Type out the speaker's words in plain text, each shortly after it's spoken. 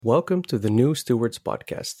Welcome to the New Stewards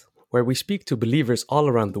podcast, where we speak to believers all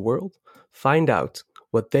around the world, find out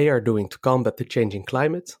what they are doing to combat the changing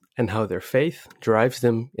climate, and how their faith drives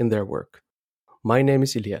them in their work. My name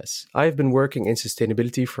is Ilyas. I have been working in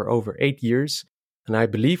sustainability for over 8 years, and I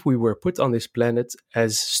believe we were put on this planet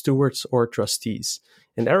as stewards or trustees.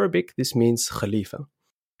 In Arabic, this means Khalifa.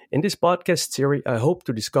 In this podcast series, I hope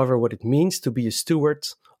to discover what it means to be a steward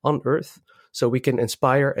on Earth, so we can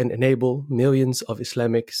inspire and enable millions of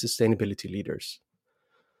Islamic sustainability leaders.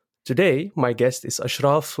 Today, my guest is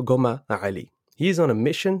Ashraf Gomma Ali. He is on a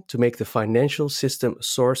mission to make the financial system a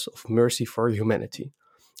source of mercy for humanity.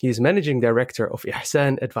 He is managing director of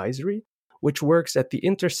Ihsan Advisory, which works at the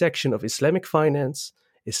intersection of Islamic finance,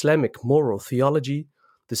 Islamic moral theology,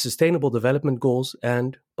 the Sustainable Development Goals,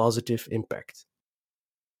 and positive impact.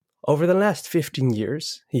 Over the last 15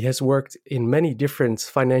 years, he has worked in many different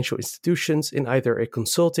financial institutions in either a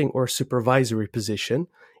consulting or supervisory position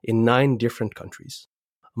in 9 different countries.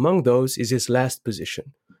 Among those is his last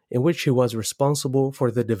position, in which he was responsible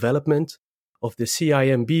for the development of the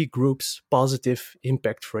CIMB Group's positive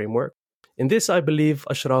impact framework. In this, I believe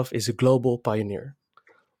Ashraf is a global pioneer.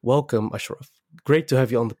 Welcome, Ashraf. Great to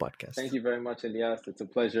have you on the podcast. Thank you very much, Ilyas. It's a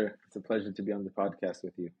pleasure. It's a pleasure to be on the podcast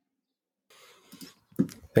with you.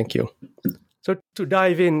 Thank you. So to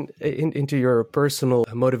dive into your personal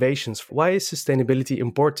motivations, why is sustainability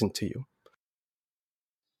important to you?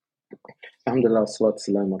 Alhamdulillah, salatu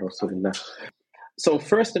salam ala Rasulillah. So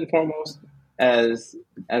first and foremost, as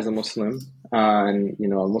a Muslim, and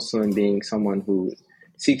a Muslim being someone who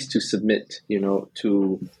seeks to submit,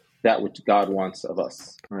 to that which God wants of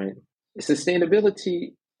us, right?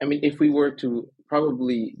 Sustainability, if we were to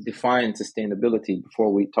probably define sustainability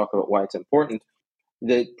before we talk about why it's important,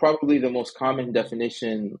 probably the most common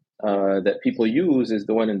definition that people use is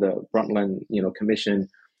the one in the Brundtland, Commission,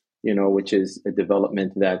 which is a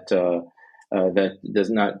development that does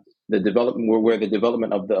not where the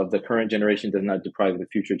development of the current generation does not deprive the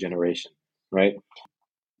future generation, right?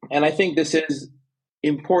 And I think this is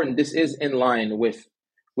important. This is in line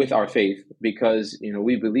with our faith because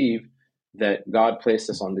we believe that God placed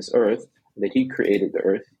us on this earth, that He created the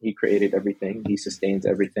earth, He created everything, He sustains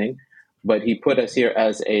everything. But He put us here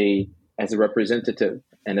as a representative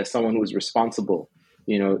and as someone who is responsible,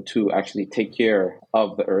 to actually take care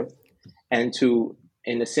of the earth and to,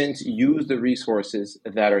 in a sense, use the resources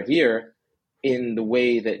that are here in the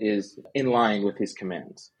way that is in line with His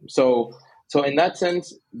commands. So in that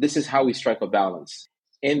sense, this is how we strike a balance.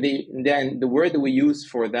 And then the word that we use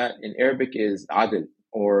for that in Arabic is adl,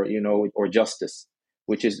 or justice,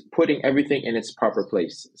 which is putting everything in its proper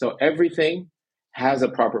place. So everything has a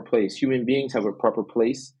proper place. Human beings have a proper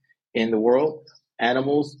place in the world.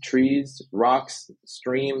 Animals, trees, rocks,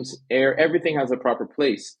 streams, air, everything has a proper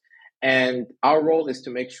place. And our role is to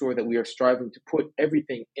make sure that we are striving to put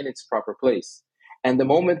everything in its proper place. And the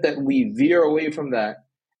moment that we veer away from that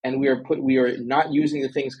and we are not using the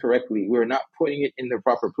things correctly, we're not putting it in the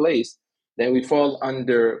proper place, then we fall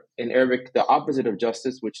under, in Arabic, the opposite of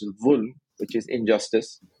justice, which is zulm, which is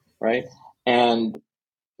injustice, right? And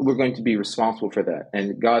we're going to be responsible for that.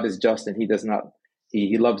 And God is just, and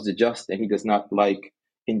He loves the just, and He does not like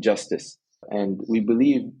injustice. And we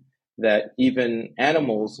believe that even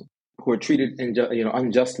animals who are treated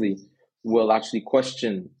unjustly will actually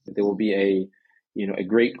question. There will be a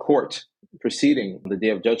great court proceeding on the day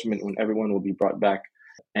of judgment when everyone will be brought back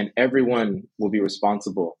and everyone will be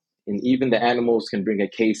responsible. And even the animals can bring a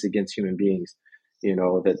case against human beings,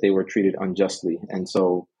 that they were treated unjustly. And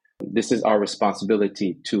so this is our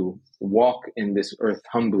responsibility to walk in this earth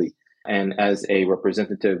humbly and as a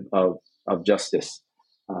representative of justice.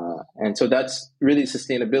 And so that's really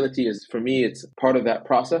sustainability is, for me, it's part of that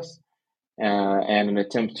process and an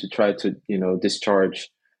attempt to try to,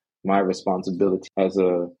 discharge my responsibility as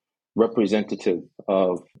a representative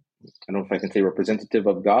of, I don't know if I can say representative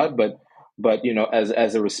of God, but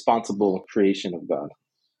as a responsible creation of God.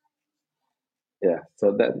 Yeah,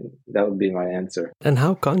 so that would be my answer. And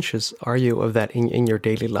how conscious are you of that in your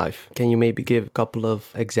daily life? Can you maybe give a couple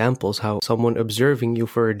of examples how someone observing you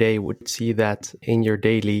for a day would see that in your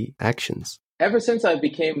daily actions? Ever since I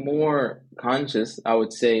became more conscious, I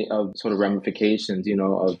would say, of sort of ramifications,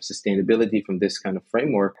 of sustainability from this kind of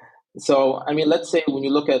framework. So, let's say when you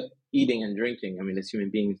look at eating and drinking, as human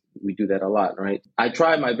beings, we do that a lot, right? I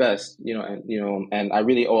try my best, and I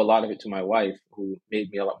really owe a lot of it to my wife, who made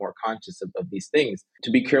me a lot more conscious of these things,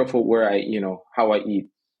 to be careful where I, how I eat,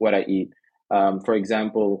 what I eat. For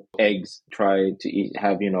example, eggs, try to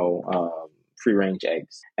have free range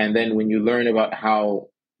eggs. And then when you learn about how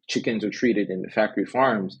chickens are treated in the factory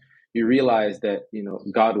farms, you realize that,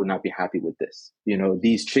 God would not be happy with this.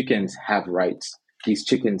 These chickens have rights. These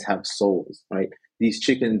chickens have souls, right? These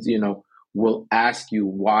chickens, will ask you,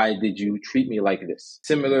 why did you treat me like this?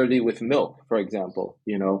 Similarly with milk, for example,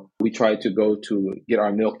 we try to go to get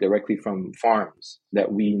our milk directly from farms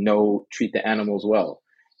that we know treat the animals well.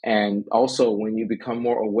 And also when you become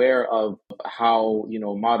more aware of how,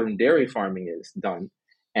 modern dairy farming is done,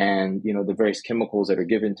 and the various chemicals that are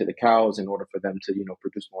given to the cows in order for them to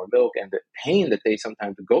produce more milk, and the pain that they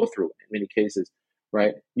sometimes go through in many cases,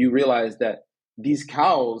 right? You realize that these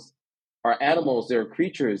cows are animals, they're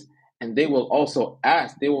creatures, and they will also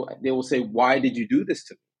ask, they will say, why did you do this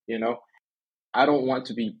to me? I don't want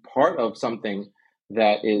to be part of something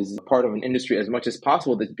that is part of an industry as much as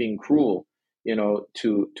possible that's being cruel,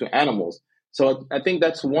 to animals. So I think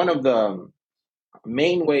that's one of the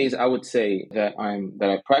main ways I would say that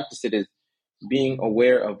I practice it, is being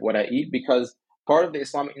aware of what I eat, because part of the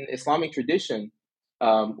Islamic tradition,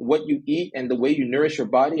 what you eat and the way you nourish your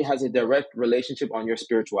body has a direct relationship on your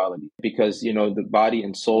spirituality. Because the body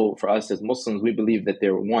and soul, for us as Muslims, we believe that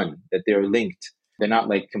they're one, that they're linked, they're not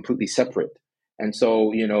like completely separate. And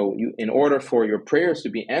so in order for your prayers to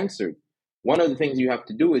be answered, one of the things you have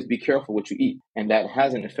to do is be careful what you eat, and that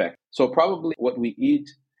has an effect. So probably what we eat,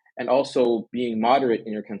 and also being moderate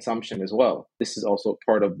in your consumption as well. This is also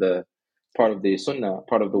part of the sunnah,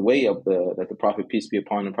 part of the way of that the Prophet, peace be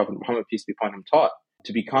upon him, Prophet Muhammad, peace be upon him, taught,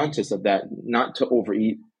 to be conscious of that, not to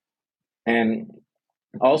overeat. And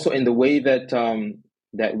also in the way that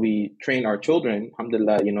that we train our children.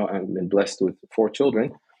 Alhamdulillah, I've been blessed with 4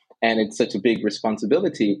 children, and it's such a big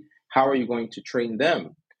responsibility. How are you going to train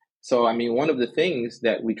them? So, one of the things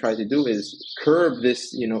that we try to do is curb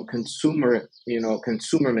this, consumer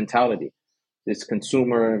mentality, this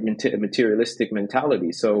consumer materialistic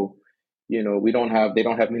mentality. So, they don't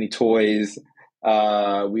have many toys.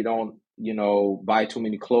 We don't, buy too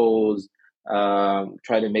many clothes.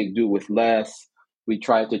 Try to make do with less. We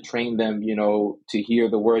try to train them, to hear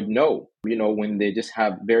the word no. When they just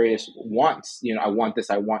have various wants, I want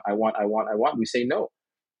this, I want, we say no.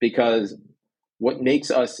 Because what makes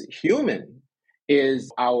us human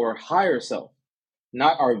is our higher self,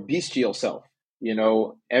 not our bestial self.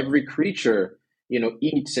 Every creature,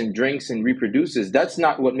 eats and drinks and reproduces. That's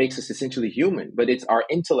not what makes us essentially human, but it's our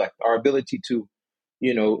intellect, our ability to,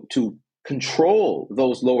 to control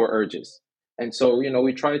those lower urges. And so,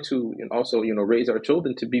 we try to also, raise our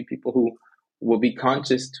children to be people who will be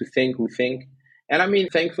conscious, to think, who think.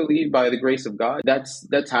 And thankfully, by the grace of God,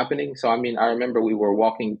 that's happening. So, I remember we were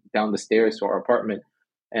walking down the stairs to our apartment,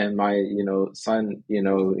 and my, son,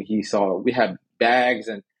 he saw we had bags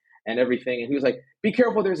and everything, and he was like, "Be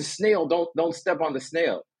careful! There's a snail. Don't step on the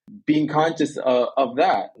snail." Being conscious of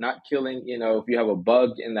that, not killing. If you have a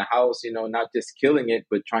bug in the house, not just killing it,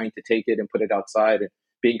 but trying to take it and put it outside, and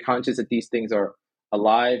being conscious that these things are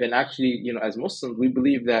alive. And actually, as Muslims, we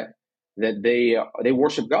believe that they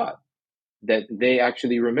worship God, that they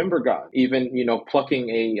actually remember God. Even plucking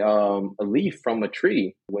a leaf from a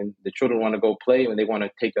tree, when the children want to go play, when they want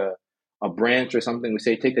to take a branch or something, we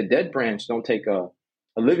say take a dead branch, don't take a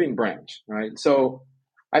living branch, right? So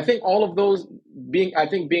I think all of those, being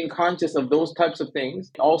conscious of those types of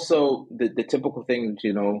things, also the typical things,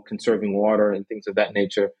 conserving water and things of that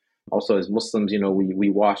nature. Also, as Muslims, we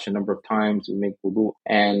wash a number of times, we make wudu.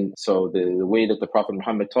 And so the way that the Prophet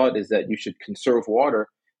Muhammad taught is that you should conserve water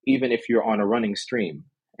even if you're on a running stream.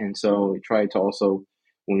 And so we try to also,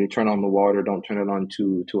 when you turn on the water, don't turn it on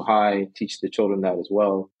too high, teach the children that as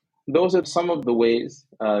well. Those are some of the ways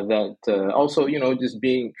that also, just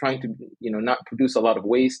trying to, not produce a lot of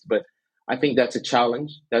waste. But I think that's a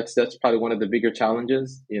challenge. That's probably one of the bigger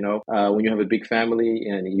challenges, when you have a big family,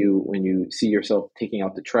 and when you see yourself taking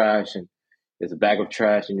out the trash, and there's a bag of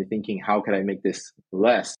trash, and you're thinking, how can I make this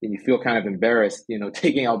less? And you feel kind of embarrassed,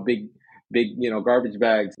 taking out big, garbage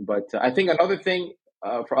bags. But I think another thing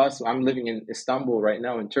for us, I'm living in Istanbul right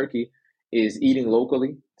now in Turkey, is eating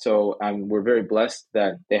locally. So we're very blessed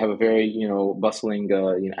that they have a very, bustling,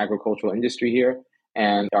 agricultural industry here.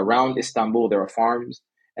 And around Istanbul, there are farms.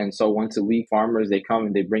 And so once a week, farmers, they come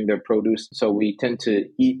and they bring their produce. So we tend to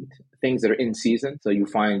eat things that are in season. So you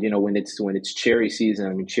find, when it's cherry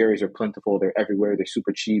season, cherries are plentiful. They're everywhere. They're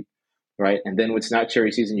super cheap, right? And then when it's not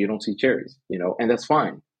cherry season, you don't see cherries, and that's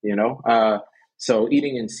fine, So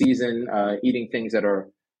eating in season, eating things that are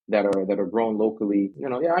grown locally,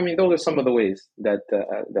 those are some of the ways that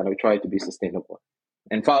I try to be sustainable.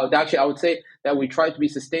 And actually, I would say that we try to be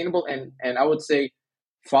sustainable, and I would say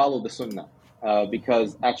follow the sunnah,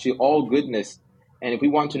 because actually all goodness, and if we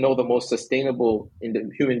want to know the most sustainable in the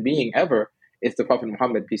human being ever, It's the Prophet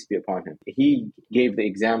Muhammad, peace be upon him. He gave the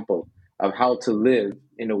example of how to live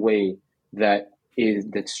in a way that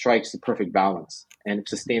strikes the perfect balance. And if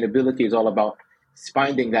sustainability is all about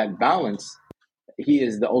finding that balance, he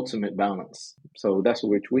is the ultimate balance. So that's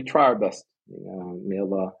what we try our best. May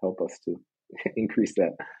Allah help us to increase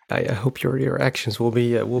that. I hope your actions will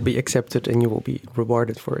be accepted and you will be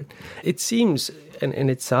rewarded for it. It seems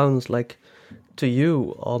and it sounds like to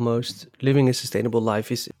you almost living a sustainable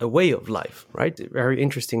life is a way of life, right? Very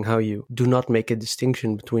interesting how you do not make a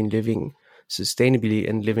distinction between living sustainably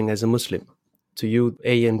and living as a Muslim. To you,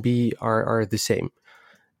 A and B are the same.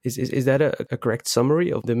 Is that a correct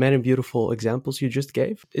summary of the many beautiful examples you just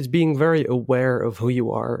gave? It's being very aware of who you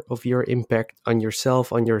are, of your impact on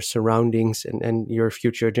yourself, on your surroundings, and your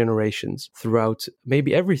future generations throughout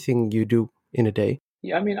maybe everything you do in a day.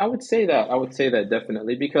 Yeah, I mean, I would say that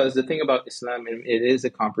definitely, because the thing about Islam, it is a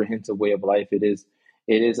comprehensive way of life. It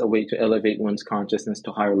is a way to elevate one's consciousness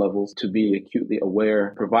to higher levels, to be acutely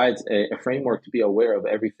aware, provides a framework to be aware of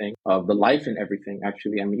everything, of the life in everything,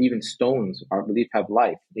 actually. I mean, even stones, I believe, have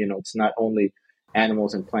life. It's not only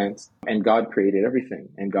animals and plants, and God created everything,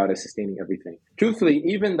 and God is sustaining everything. Truthfully,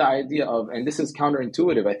 even the idea of, and this is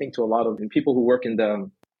counterintuitive, I think, to a lot of people who work in the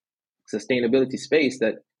sustainability space,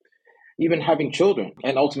 that even having children,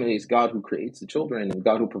 and ultimately it's God who creates the children and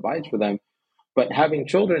God who provides for them, but having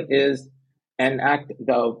children is an act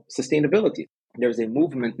of sustainability. There's a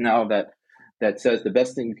movement now that says the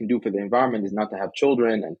best thing you can do for the environment is not to have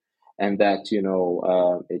children, and that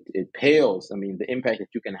it pales. I mean, the impact that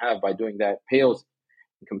you can have by doing that pales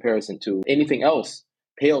in comparison to anything else.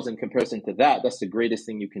 Pales in comparison to that. That's the greatest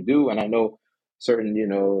thing you can do. And I know certain,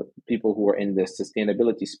 people who are in the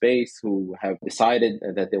sustainability space who have decided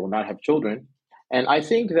that they will not have children. And I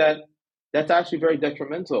think that that's actually very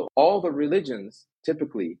detrimental. All the religions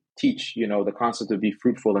typically teach, the concept of be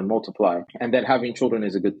fruitful and multiply, and that having children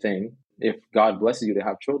is a good thing. If God blesses you to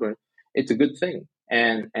have children, it's a good thing.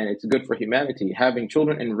 And it's good for humanity, having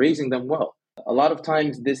children and raising them well. A lot of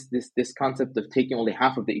times this concept of taking only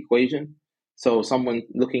half of the equation. So someone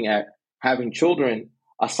looking at having children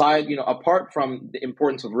aside, apart from the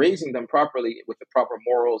importance of raising them properly with the proper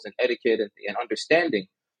morals and etiquette and understanding,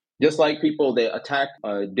 just like people, they attack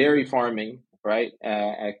dairy farming, right,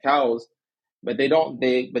 cows, but they don't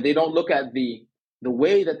look at the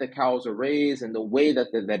way that the cows are raised and the way that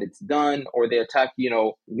it's done, or they attack,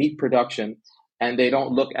 meat production, and they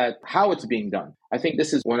don't look at how it's being done. I think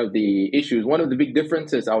this is one of the issues, one of the big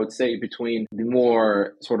differences, I would say, between the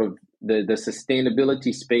more sort of the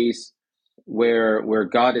sustainability space where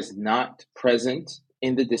God is not present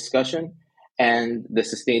in the discussion, and the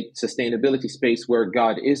sustainability space where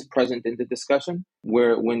God is present in the discussion.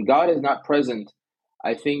 Where when God is not present,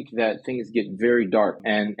 I think that things get very dark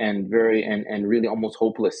and really almost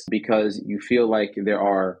hopeless, because you feel like there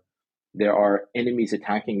are enemies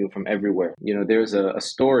attacking you from everywhere. There's a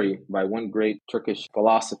story by one great Turkish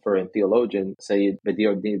philosopher and theologian, Sayyid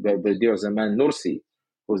Bediüzzaman Zaman Nursi,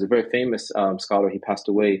 who was a very famous scholar. He passed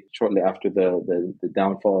away shortly after the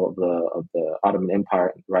downfall of the Ottoman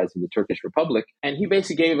Empire, rise of the Turkish Republic. And he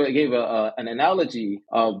basically gave an analogy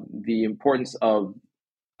of the importance of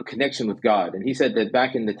a connection with God. And he said that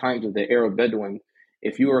back in the times of the Arab Bedouin,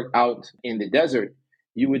 if you were out in the desert,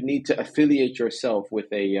 you would need to affiliate yourself with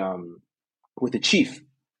a chief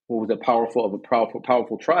who was a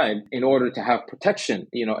powerful tribe, in order to have protection,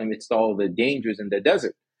 amidst all the dangers in the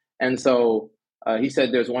desert. And so he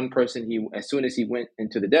said there's one person, as soon as he went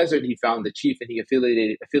into the desert, he found the chief and he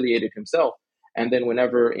affiliated himself. And then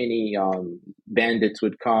whenever any bandits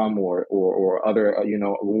would come or other,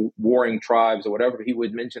 warring tribes or whatever, he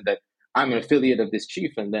would mention that I'm an affiliate of this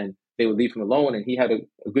chief, and then they would leave him alone, and he had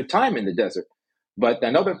a good time in the desert. But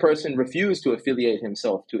another person refused to affiliate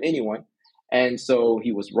himself to anyone. And so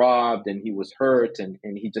he was robbed and he was hurt and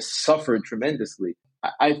he just suffered tremendously.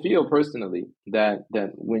 I feel personally that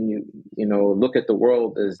when you look at the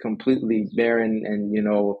world as completely barren and,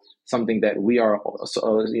 something that we are,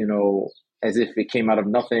 as if it came out of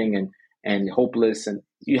nothing and hopeless. And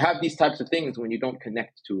you have these types of things when you don't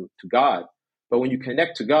connect to God. But when you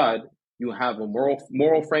connect to God, you have a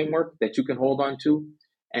moral framework that you can hold on to,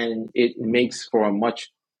 and it makes for a much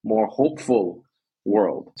more hopeful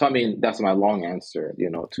world. So, I mean, that's my long answer,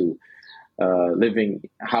 to living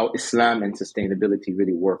how Islam and sustainability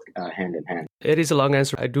really work hand in hand. It is a long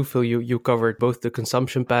answer. I do feel you covered both the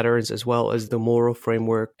consumption patterns as well as the moral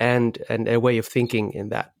framework and a way of thinking in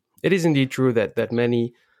that. It is indeed true that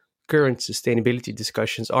many current sustainability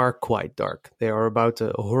discussions are quite dark. They are about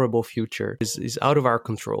a horrible future is out of our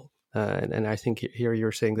control. And I think here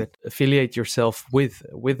you're saying that affiliate yourself with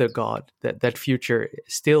a God, that future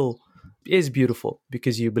still is beautiful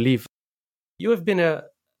because you believe. You have been a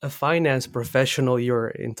finance professional your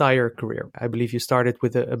entire career. I believe you started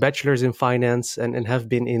with a bachelor's in finance and have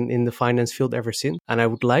been in the finance field ever since. And I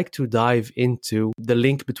would like to dive into the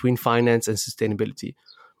link between finance and sustainability.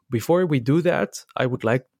 Before we do that, I would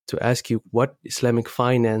like to ask you what Islamic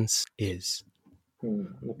finance is.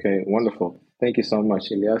 Okay, wonderful. Thank you so much,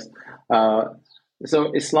 Ilyas.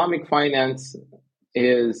 So Islamic finance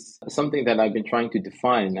is something that I've been trying to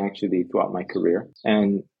define actually throughout my career,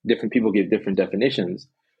 and different people give different definitions.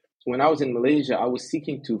 When I was in Malaysia, I was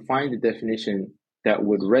seeking to find a definition that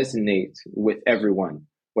would resonate with everyone,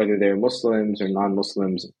 whether they're Muslims or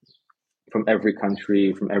non-Muslims, from every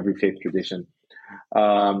country, from every faith tradition.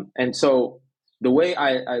 And so the way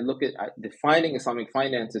I look at defining Islamic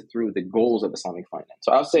finance is through the goals of Islamic finance.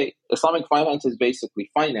 So I'll say Islamic finance is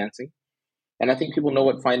basically financing. And I think people know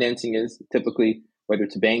what financing is typically, whether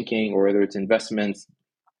it's banking or whether it's investments,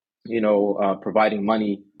 providing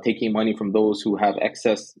money, taking money from those who have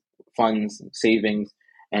excess funds, savings,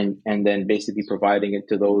 and then basically providing it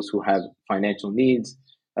to those who have financial needs,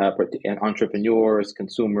 and entrepreneurs,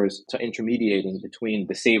 consumers, so intermediating between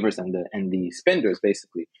the savers and the spenders,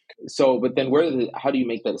 basically. So, but then how do you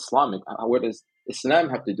make that Islamic? Where does Islam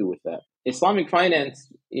have to do with that? Islamic finance,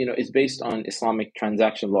 is based on Islamic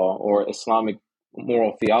transaction law or Islamic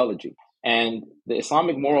moral theology. And the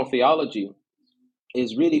Islamic moral theology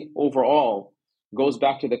is really overall goes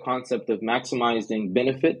back to the concept of maximizing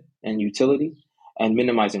benefit and utility and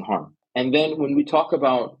minimizing harm. And then when we talk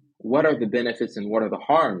about what are the benefits and what are the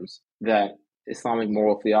harms that Islamic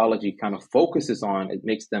moral theology kind of focuses on, it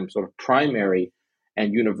makes them sort of primary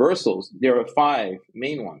and universals. There are 5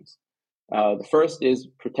 main ones. The first is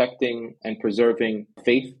protecting and preserving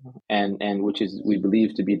faith, and which is we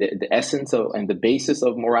believe to be the essence of and the basis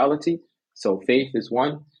of morality. So faith is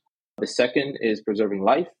one. The second is preserving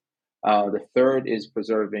life. The third is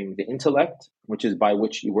preserving the intellect, which is by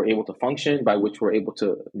which you were able to function, by which we're able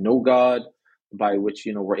to know God, by which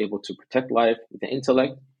we're able to protect life, the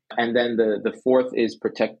intellect. And then the fourth is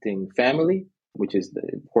protecting family, which is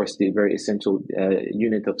of course the very essential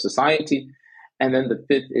unit of society. And then the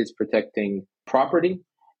fifth is protecting property.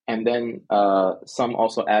 And then some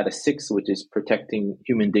also add a sixth, which is protecting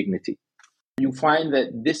human dignity. You find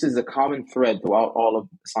that this is a common thread throughout all of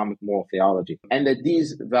Islamic moral theology, and that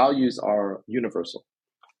these values are universal.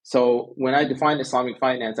 So when I define Islamic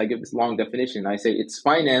finance, I give this long definition. I say it's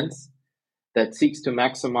finance that seeks to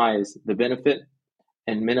maximize the benefit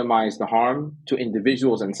and minimize the harm to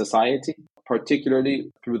individuals and society,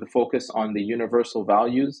 particularly through the focus on the universal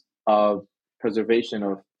values of preservation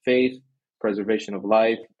of faith, preservation of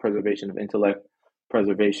life, preservation of intellect,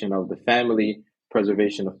 preservation of the family,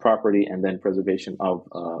 preservation of property, and then preservation of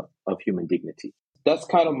human dignity. That's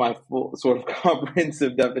kind of my full sort of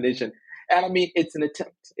comprehensive definition. And I mean, it's an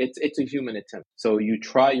attempt. It's a human attempt. So you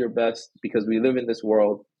try your best because we live in this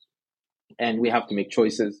world and we have to make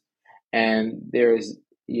choices. And there's,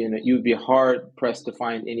 you'd be hard pressed to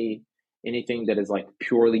find anything that is like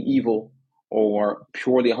purely evil or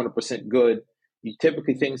purely 100% good. You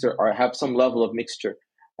typically things have some level of mixture.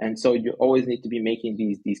 And so you always need to be making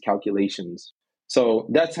these calculations. So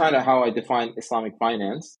that's kind of how I define Islamic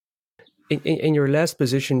finance. In your last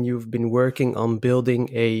position, you've been working on building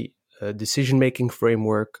a decision-making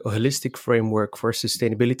framework, a holistic framework for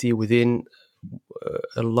sustainability within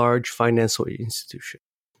a large financial institution.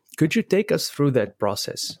 Could you take us through that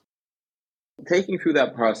process? Taking through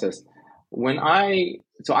that process, I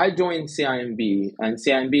joined CIMB, and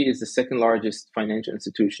CIMB is the second largest financial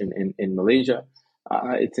institution in Malaysia.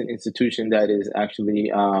 It's an institution that is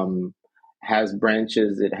actually has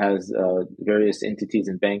branches. It has various entities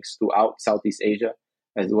and banks throughout Southeast Asia,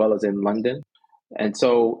 as well as in London. And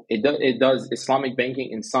so it does Islamic banking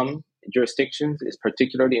in some jurisdictions, is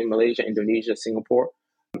particularly in Malaysia, Indonesia, Singapore,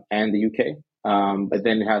 and the UK. But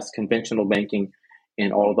then it has conventional banking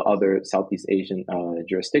in all the other Southeast Asian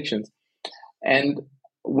jurisdictions. And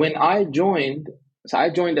when I joined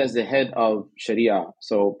as the head of Sharia,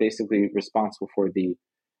 so basically responsible for the,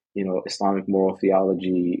 Islamic moral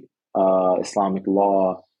theology, Islamic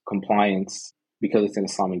law compliance, because it's an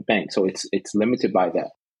Islamic bank. So it's limited by that.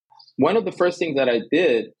 One of the first things that I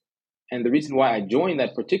did, and the reason why I joined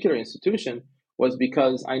that particular institution, was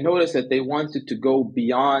because I noticed that they wanted to go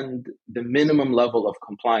beyond the minimum level of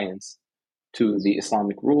compliance to the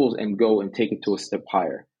Islamic rules and go and take it to a step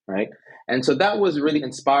higher, right? And so that was really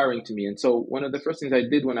inspiring to me. And so one of the first things I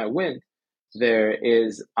did when I went there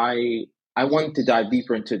is I wanted to dive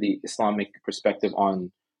deeper into the Islamic perspective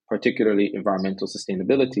on particularly environmental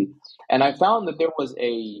sustainability. And I found that there was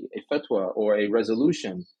a fatwa or a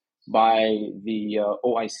resolution by the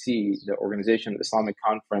OIC, the Organization of Islamic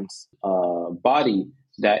Conference body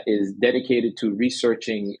that is dedicated to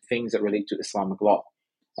researching things that relate to Islamic law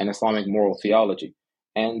and Islamic moral theology.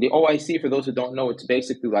 And the OIC, for those who don't know, it's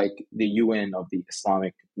basically like the UN of the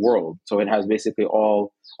Islamic world. So it has basically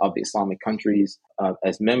all of the Islamic countries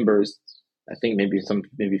as members. I think maybe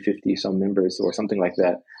 50 some members or something like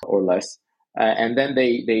that or less. And then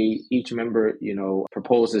they each member,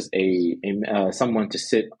 proposes someone to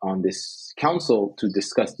sit on this council to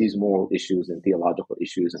discuss these moral issues and theological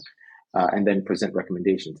issues, and then present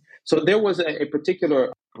recommendations. So there was a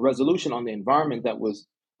particular resolution on the environment that was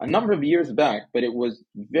a number of years back, but it was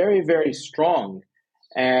very, very strong.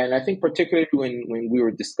 And I think particularly when we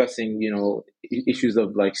were discussing, issues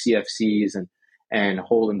of like CFCs and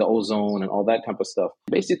hole in the ozone and all that type of stuff.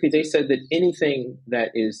 Basically, they said that anything that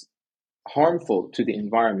is harmful to the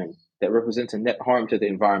environment, that represents a net harm to the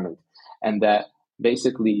environment, and that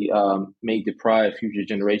basically may deprive future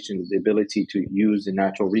generations of the ability to use the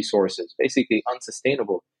natural resources, basically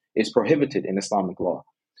unsustainable, is prohibited in Islamic law.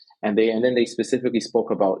 And then they specifically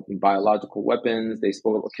spoke about biological weapons, they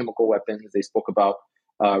spoke about chemical weapons, they spoke about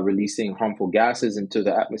releasing harmful gases into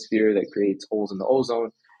the atmosphere that creates holes in the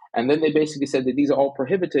ozone. And then they basically said that these are all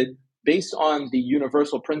prohibited based on the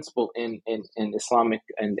universal principle in Islamic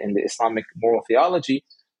and in the Islamic moral theology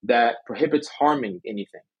that prohibits harming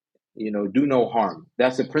anything. Do no harm.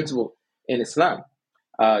 That's a principle in Islam.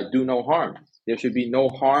 Do no harm. There should be no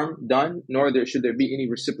harm done, nor should there be any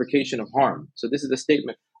reciprocation of harm. So this is a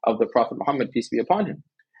statement of the Prophet Muhammad, peace be upon him.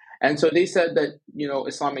 And so they said that,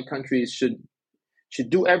 Islamic countries should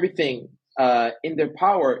do everything in their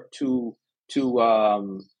power to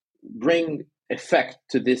bring effect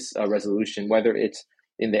to this resolution, whether it's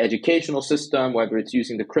in the educational system, whether it's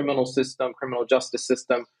using the criminal justice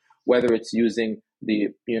system, whether it's using the,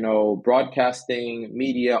 broadcasting,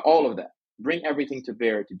 media, all of that. Bring everything to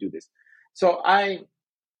bear to do this. So I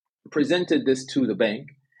presented this to the bank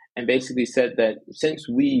and basically said that since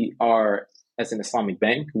we are, as an Islamic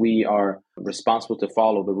bank, we are responsible to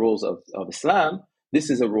follow the rules of Islam. This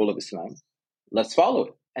is a rule of Islam. Let's follow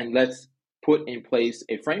it. And let's put in place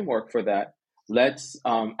a framework for that. Let's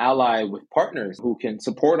ally with partners who can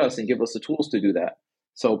support us and give us the tools to do that.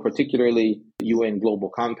 So particularly UN Global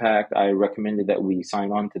Compact, I recommended that we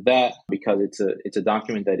sign on to that because it's a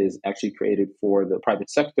document that is actually created for the private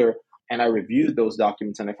sector. And I reviewed those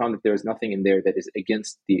documents and I found that there is nothing in there that is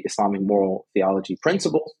against the Islamic moral theology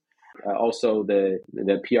principles. Also the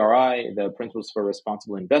PRI, the Principles for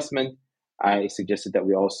Responsible Investment, I suggested that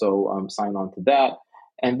we also sign on to that.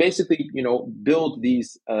 And basically, build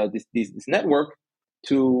this network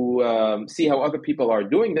to see how other people are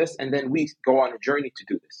doing this, and then we go on a journey to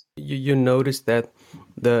do this. You noticed that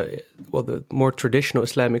the more traditional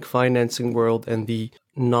Islamic financing world and the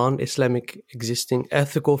non-Islamic existing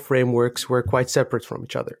ethical frameworks were quite separate from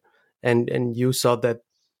each other, and you saw that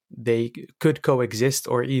they could coexist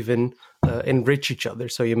or even enrich each other.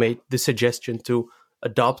 So you made the suggestion to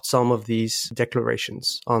adopt some of these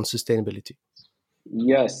declarations on sustainability.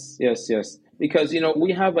 Yes. Because,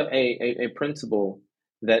 we have a principle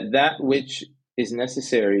that which is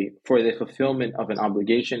necessary for the fulfillment of an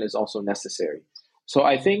obligation is also necessary. So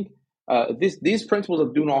I think these principles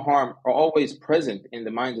of do no harm are always present in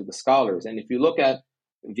the minds of the scholars. And if you look at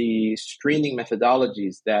the screening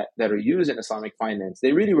methodologies that are used in Islamic finance,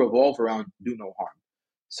 they really revolve around do no harm.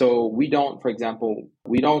 So we don't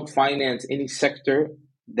finance any sector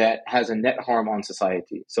that has a net harm on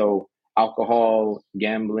society. So alcohol,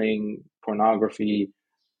 gambling, pornography,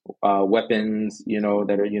 weapons,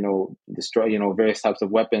 that are, destroy, various types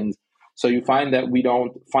of weapons. So you find that we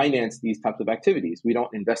don't finance these types of activities. We don't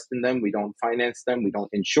invest in them. We don't finance them. We don't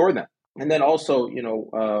insure them. And then also,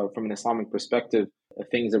 from an Islamic perspective,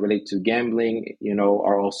 things that relate to gambling,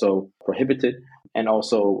 are also prohibited, and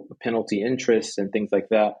also penalty interest and things like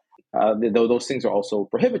that. Those things are also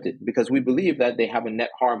prohibited because we believe that they have a net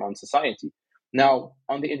harm on society. Now,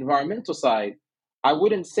 on the environmental side, I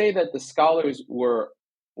wouldn't say that the scholars were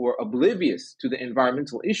oblivious to the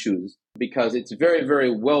environmental issues because it's very, very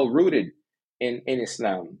well rooted in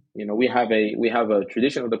Islam. We have a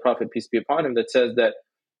tradition of the Prophet, peace be upon him, that says that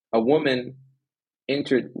a woman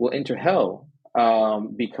will enter hell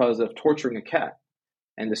because of torturing a cat.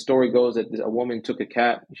 And the story goes that a woman took a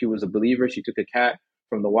cat. She was a believer. She took a cat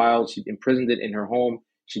from the wild. She imprisoned it in her home.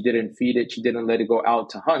 She didn't feed it. She didn't let it go out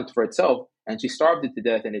to hunt for itself. And she starved it to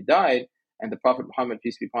death and it died. And the Prophet Muhammad,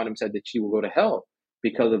 peace be upon him, said that she will go to hell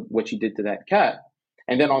because of what she did to that cat.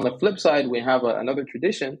 And then on the flip side, we have another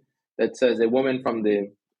tradition that says a woman from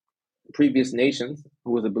the previous nations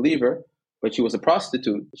who was a believer but she was a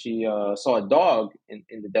prostitute. She saw a dog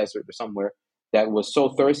in the desert or somewhere that was so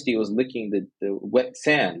thirsty it was licking the wet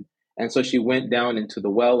sand. And so she went down into the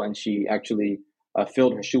well and she actually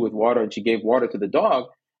filled her shoe with water and she gave water to the dog,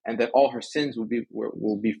 and that all her sins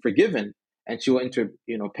will be forgiven and she will enter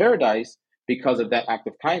paradise because of that act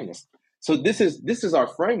of kindness. So this is our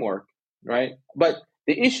framework, right? But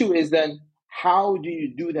the issue is then, how do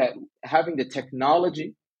you do that? Having the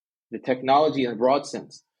technology in a broad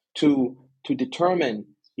sense, to determine,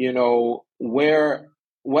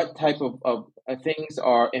 what type of things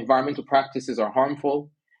are environmental practices are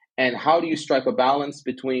harmful, and how do you strike a balance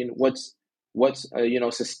between what's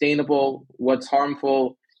sustainable, what's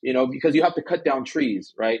harmful, because you have to cut down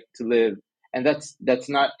trees, right, to live, and that's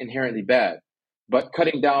not inherently bad, but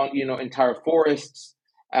cutting down entire forests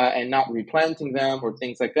and not replanting them or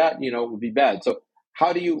things like that would be bad. So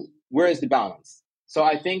where is the balance? So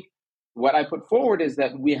I think what I put forward is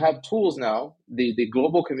that we have tools now. The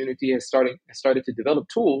global community has started to develop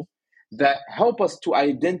tools that help us to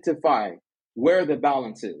identify where the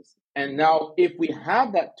balance is. And now, if we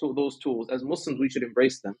have those tools as Muslims, we should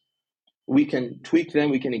embrace them. We can tweak them,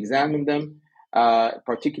 we can examine them,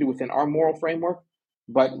 particularly within our moral framework,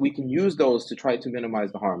 but we can use those to try to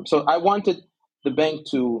minimize the harm. So I wanted the bank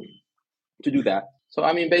to do that. So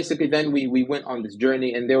I mean, basically, then we went on this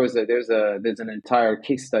journey, and there's an entire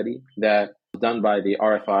case study that was done by the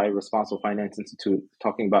RFI, Responsible Finance Institute,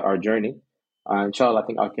 talking about our journey. Inshallah, I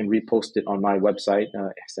think I can repost it on my website,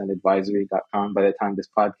 ihsanadvisory.com. By the time this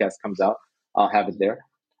podcast comes out, I'll have it there.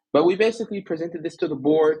 But we basically presented this to the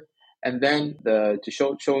board, and then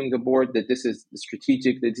showing the board that this is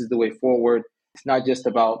strategic, that this is the way forward. It's not just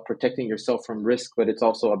about protecting yourself from risk, but it's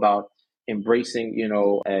also about embracing,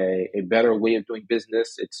 a better way of doing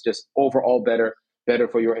business. It's just overall better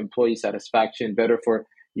for your employee satisfaction, better for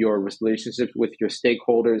your relationships with your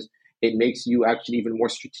stakeholders. It makes you actually even more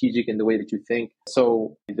strategic in the way that you think.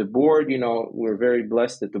 So the board, we're very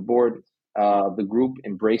blessed that the board, the group,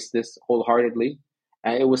 embraced this wholeheartedly.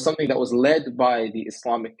 And it was something that was led by the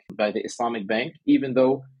Islamic Bank, even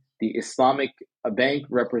though the Islamic Bank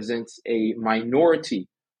represents a minority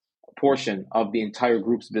portion of the entire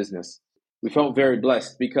group's business. We felt very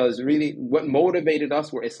blessed because really what motivated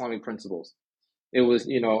us were Islamic principles. It was,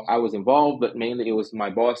 I was involved, but mainly it was my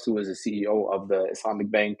boss, who was the CEO of the Islamic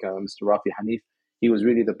Bank, Mr. Rafi Hanif. He was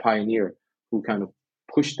really the pioneer who kind of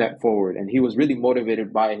pushed that forward. And he was really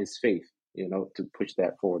motivated by his faith, to push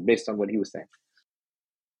that forward based on what he was saying.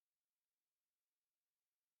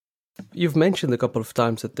 You've mentioned a couple of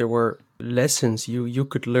times that there were lessons you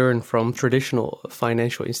could learn from traditional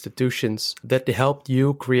financial institutions that helped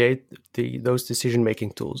you create those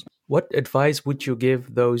decision-making tools. What advice would you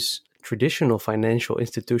give those traditional financial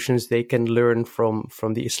institutions they can learn from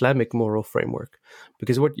the Islamic moral framework?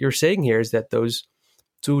 Because what you're saying here is that those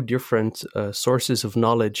two different sources of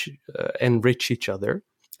knowledge enrich each other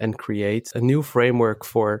and create a new framework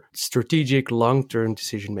for strategic long-term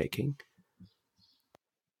decision-making.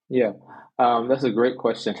 Yeah, that's a great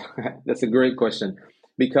question. That's a great question,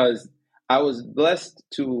 because I was blessed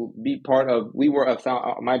to be part of. We were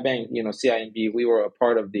my bank, CINB. We were a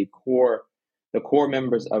part of the core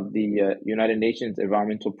members of the United Nations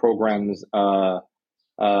Environmental Program's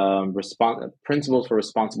Principles for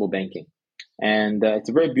Responsible Banking, and it's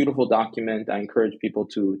a very beautiful document. I encourage people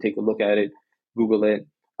to take a look at it, Google it.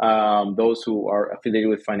 Those who are affiliated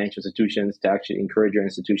with financial institutions, to actually encourage your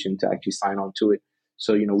institution to actually sign on to it.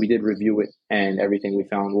 So, we did review it, and everything we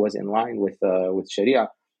found was in line with Sharia.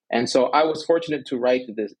 And so I was fortunate to write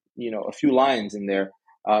this, a few lines in there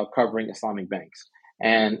covering Islamic banks.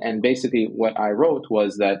 And basically what I wrote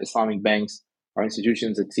was that Islamic banks are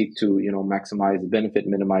institutions that seek to, maximize the benefit,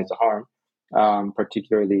 minimize the harm,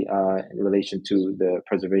 particularly in relation to the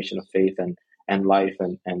preservation of faith and life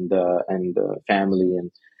and family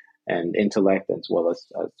and intellect, as well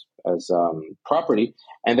as property.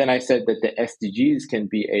 And then I said that the SDGs can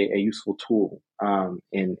be a useful tool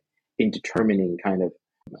in determining kind of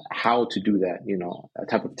how to do that, a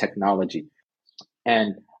type of technology.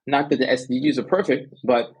 And not that the SDGs are perfect,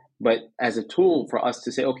 but as a tool for us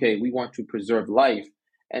to say, okay, we want to preserve life,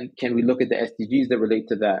 and can we look at the SDGs that relate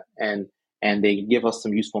to that, and they give us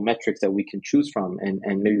some useful metrics that we can choose from,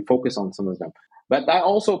 and maybe focus on some of them. But I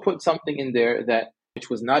also put something in there which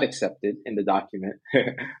was not accepted in the document,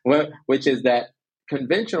 which is that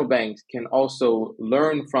conventional banks can also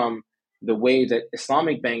learn from the way that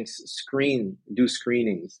Islamic banks do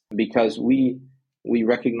screenings, because we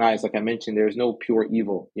recognize, like I mentioned, there's no pure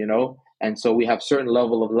evil, and so we have certain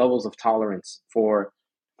levels of tolerance for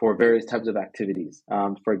various types of activities.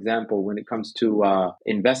 For example, when it comes to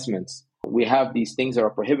investments, we have these things that are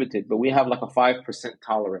prohibited, but we have like a 5%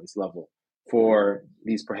 tolerance level for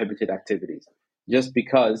these prohibited activities. Just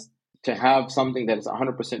because to have something that is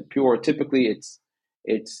 100% pure, typically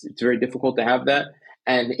it's very difficult to have that.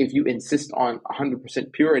 And if you insist on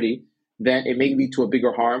 100% purity, then it may lead to a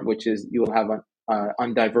bigger harm, which is you will have an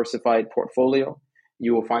undiversified portfolio.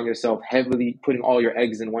 You will find yourself heavily putting all your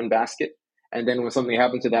eggs in one basket. And then when something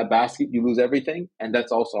happens to that basket, you lose everything. And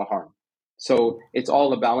that's also a harm. So it's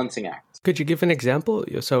all a balancing act. Could you give an example?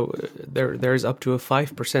 So there's up to a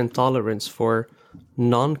 5% tolerance for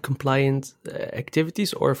non-compliant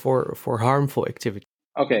activities or for harmful activities.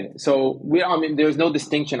 Okay, so there's no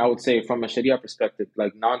distinction, I would say, from a Sharia perspective.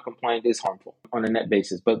 Like non-compliant is harmful on a net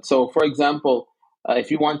basis. But so, for example,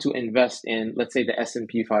 if you want to invest in, let's say, the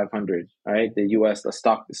S&P 500, right, the U.S. the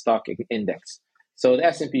stock index. So the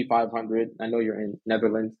S&P 500. I know you're in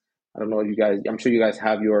Netherlands. I don't know if you guys. I'm sure you guys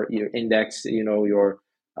have your index. Your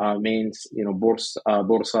main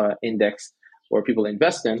Borsa index where people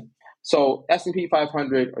invest in. So S&P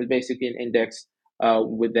 500 is basically an index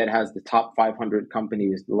that has the top 500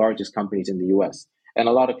 companies, the largest companies in the U.S. And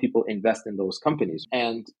a lot of people invest in those companies.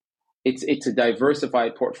 And it's a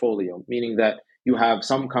diversified portfolio, meaning that you have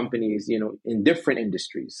some companies, in different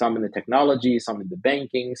industries, some in the technology, some in the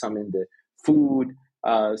banking, some in the food,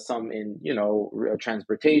 some in,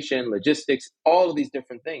 transportation, logistics, all of these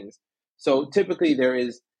different things. So typically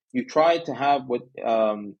you try to have what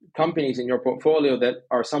companies in your portfolio that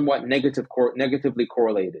are somewhat negatively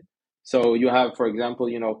correlated. So you have, for example,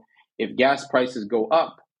 if gas prices go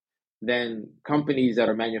up, then companies that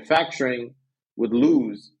are manufacturing would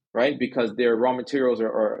lose, right? Because their raw materials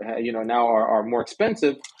now are more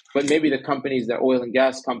expensive, but maybe the companies, the oil and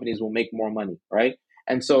gas companies, will make more money, right?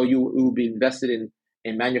 And so you will be invested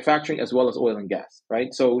in manufacturing as well as oil and gas,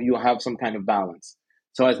 right? So you have some kind of balance.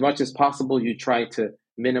 So as much as possible, you try to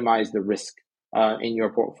minimize the risk in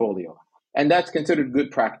your portfolio. And that's considered good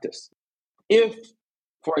practice. If,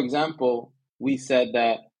 for example, we said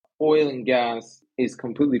that oil and gas is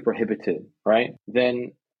completely prohibited, right?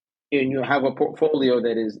 Then you have a portfolio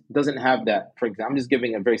that doesn't have that. For example, I'm just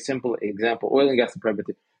giving a very simple example. Oil and gas is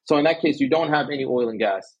prohibited. So in that case, you don't have any oil and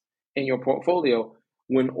gas in your portfolio.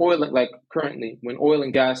 When oil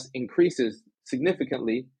and gas increases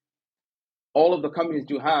significantly, all of the companies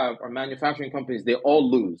you have are manufacturing companies, they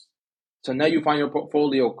all lose. So now you find your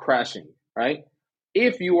portfolio crashing, right?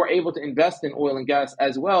 If you are able to invest in oil and gas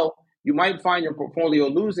as well, you might find your portfolio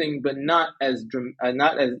losing, but not as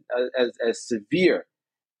severe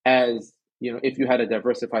as if you had a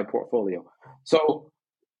diversified portfolio. So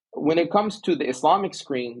when it comes to the Islamic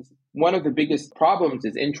screens, one of the biggest problems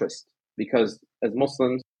is interest, because as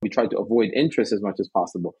Muslims, we try to avoid interest as much as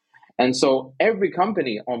possible. And so every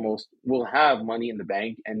company almost will have money in the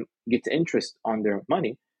bank and gets interest on their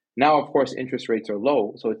money. Now, of course, interest rates are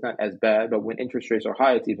low, so it's not as bad, but when interest rates are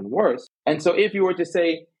high, it's even worse. And so if you were to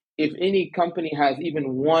say, if any company has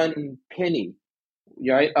even 1 penny,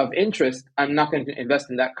 right, of interest, I'm not going to invest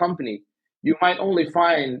in that company. You might only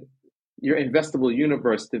find your investable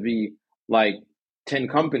universe to be like 10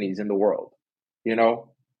 companies in the world,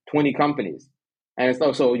 20 companies. And it's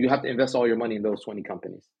also, you have to invest all your money in those 20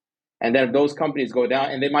 companies. And then if those companies go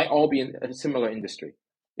down, and they might all be in a similar industry,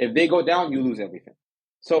 if they go down, you lose everything.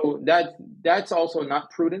 So that's also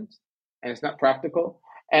not prudent, and it's not practical.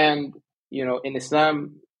 And, in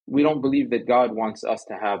Islam, we don't believe that God wants us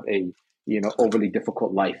to have a, overly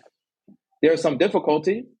difficult life. There's some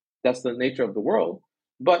difficulty, that's the nature of the world,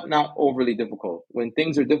 but not overly difficult. When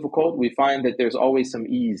things are difficult, we find that there's always some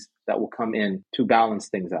ease that will come in to balance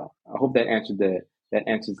things out. I hope that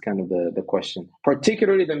answers kind of the question.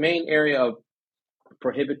 Particularly the main area of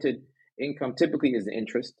prohibited income typically is the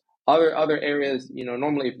interest. Other areas,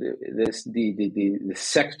 normally if the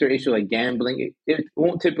sector issue like gambling, it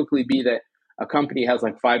won't typically be that a company has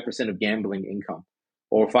like 5% of gambling income,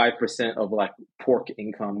 or 5% of like pork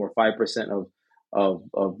income, or 5%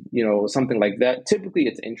 of something like that. Typically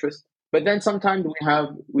it's interest. But then sometimes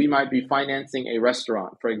we might be financing a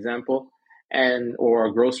restaurant, for example, or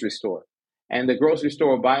a grocery store. And the grocery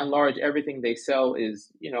store, by and large, everything they sell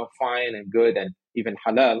is, fine and good and even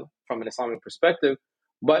halal from an Islamic perspective.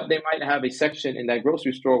 But they might have a section in that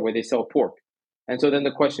grocery store where they sell pork. And so then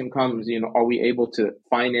the question comes, are we able to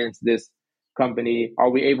finance this company?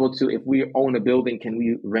 Are we able to, if we own a building, can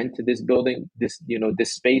we rent to this building, this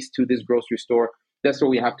space to this grocery store? That's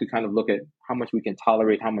where we have to kind of look at how much we can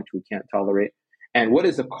tolerate, how much we can't tolerate, and what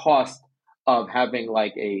is the cost of having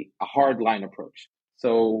like a hard line approach.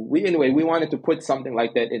 So we wanted to put something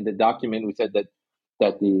like that in the document. We said that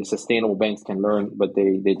the sustainable banks can learn, but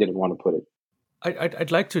they didn't want to put it. I'd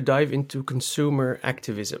like to dive into consumer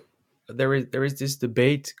activism. there is this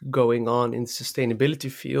debate going on in the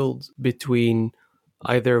sustainability field between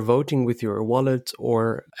either voting with your wallet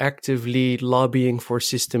or actively lobbying for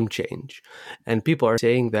system change. And people are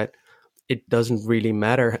saying that it doesn't really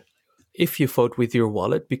matter if you vote with your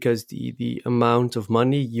wallet, because the amount of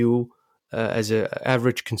money you as an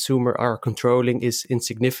average consumer are controlling is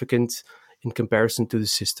insignificant in comparison to the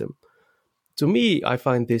system. To me, I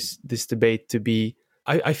find this debate to be,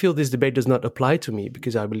 I feel this debate does not apply to me,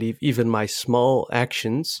 because I believe even my small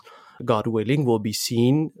actions, God willing, will be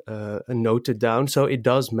seen and noted down. So it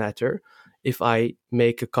does matter if I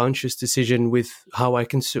make a conscious decision with how I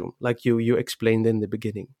consume, like you explained in the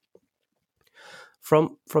beginning.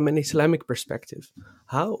 From an Islamic perspective,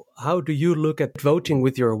 how do you look at voting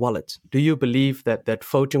with your wallet? Do you believe that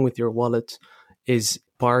voting with your wallet is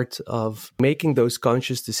part of making those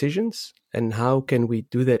conscious decisions? And how can we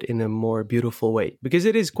do that in a more beautiful way? Because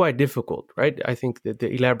it is quite difficult, right? I think that the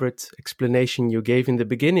elaborate explanation you gave in the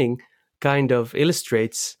beginning kind of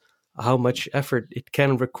illustrates how much effort it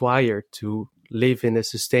can require to live in a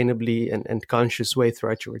sustainably and conscious way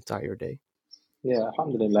throughout your entire day. Yeah,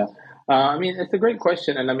 alhamdulillah. I mean, it's a great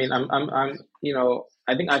question, and I mean,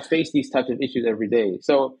 I think I face these types of issues every day.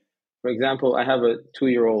 So, for example, I have a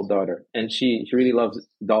 2-year-old daughter, and she really loves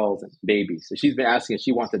dolls and babies. So she's been asking if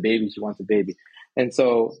she wants a baby, she wants a baby, and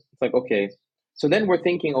so it's like, okay. So then we're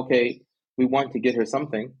thinking, okay, we want to get her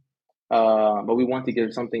something, but we want to get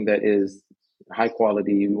her something that is high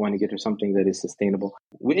quality. We want to get her something that is sustainable.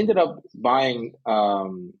 We ended up buying,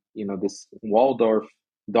 this Waldorf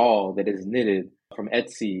doll that is knitted from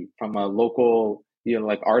Etsy, from a local,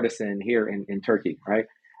 like artisan here in Turkey, right?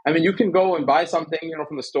 I mean, you can go and buy something,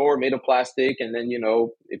 from the store made of plastic, and then,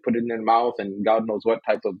 they put it in their mouth, and God knows what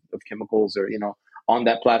type of chemicals are, on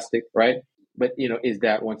that plastic, right? But, is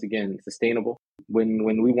that, once again, sustainable? When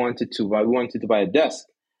we wanted to buy a desk,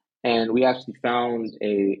 and we actually found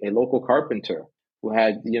a local carpenter who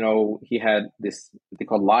had, he had this, what they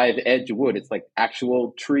call live edge wood. It's like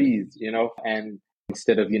actual trees, and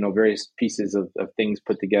instead of, various pieces of things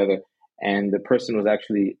put together. And the person was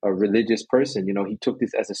actually a religious person. He took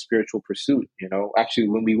this as a spiritual pursuit. Actually,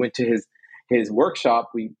 when we went to his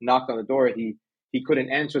workshop, we knocked on the door. He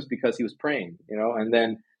couldn't answer us because he was praying, and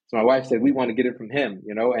then so my wife said, we want to get it from him,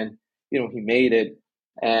 and, he made it,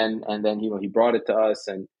 and then, he brought it to us.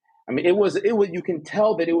 And I mean, it was, you can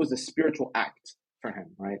tell that it was a spiritual act for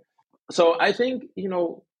him, right? So I think,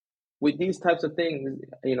 with these types of things,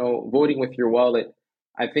 voting with your wallet,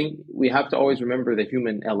 I think we have to always remember the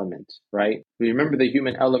human element, right? We remember the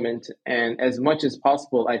human element, and as much as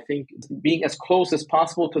possible, I think being as close as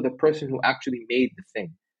possible to the person who actually made the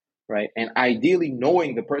thing, right? And ideally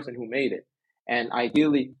knowing the person who made it, and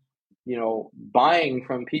ideally, buying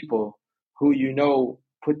from people who,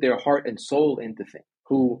 put their heart and soul into things,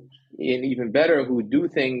 who, and even better, who do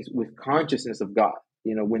things with consciousness of God.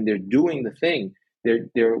 When they're doing the thing,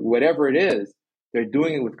 they're whatever it is, they're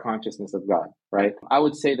doing it with consciousness of God, right? I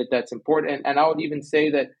would say that that's important. And I would even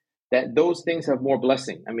say that those things have more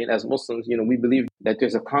blessing. I mean, as Muslims, we believe that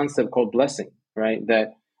there's a concept called blessing, right?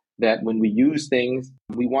 That when we use things,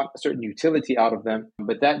 we want a certain utility out of them,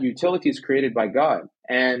 but that utility is created by God.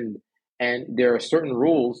 And there are certain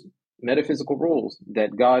rules, metaphysical rules,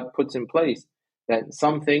 that God puts in place, that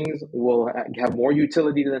some things will have more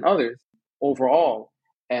utility than others overall.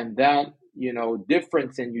 And that,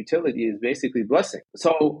 difference in utility is basically blessing.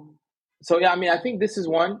 So yeah, I mean, I think this is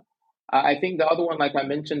one. I think the other one, like I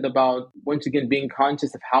mentioned about, once again, being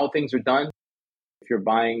conscious of how things are done. If you're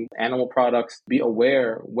buying animal products, be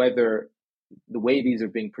aware whether the way these are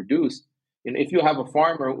being produced. If you have a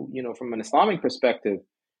farmer, from an Islamic perspective,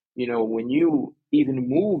 when you even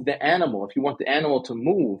move the animal, if you want the animal to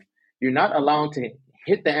move, you're not allowed to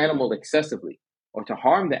hit the animal excessively or to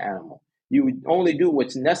harm the animal. You would only do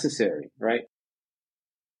what's necessary, right?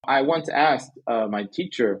 I once asked my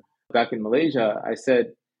teacher back in Malaysia, I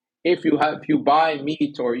said, if you buy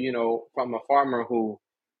meat or, from a farmer who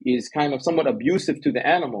is kind of somewhat abusive to the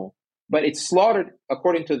animal, but it's slaughtered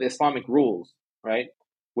according to the Islamic rules, right?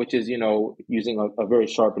 Which is, using a very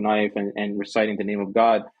sharp knife and reciting the name of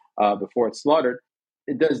God before it's slaughtered,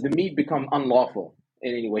 does the meat become unlawful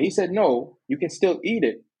in any way? He said, no, you can still eat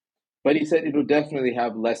it, but he said it'll definitely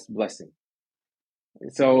have less blessing.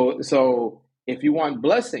 So if you want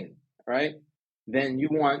blessing, right, then you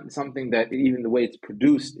want something that even the way it's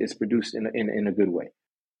produced is produced in a good way.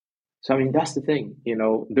 So I mean, that's the thing.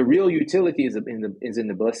 The real utility is in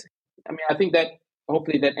the blessing. I mean, I think that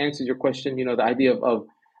hopefully that answers your question. The idea of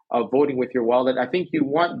voting with your wallet. I think you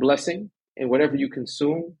want blessing in whatever you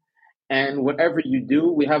consume and whatever you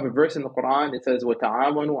do. We have a verse in the Quran. It says,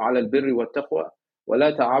 وَتَعَاوَنُوا عَلَى الْبِرِّ وَالتَّقْوَى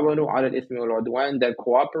وَلَا تَعَاوَنُوا عَلَى الْإِثْمِ وَالْعُدْوَانِ, that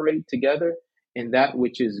cooperate together in that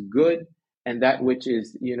which is good and that which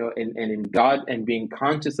is, in God and being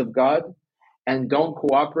conscious of God, and don't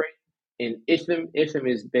cooperate in ithm. Ithm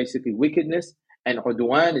is basically wickedness, and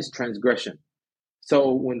udwan is transgression.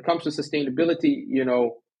 So when it comes to sustainability,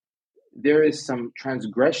 there is some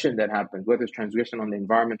transgression that happens, whether it's transgression on the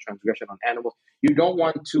environment, transgression on animals. You don't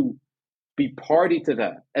want to be party to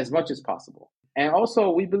that as much as possible. And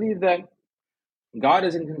also, we believe that God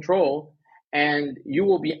is in control, and you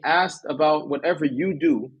will be asked about whatever you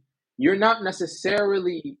do. You're not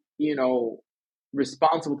necessarily,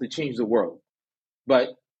 responsible to change the world, but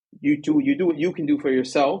you do what you can do for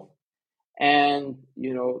yourself, and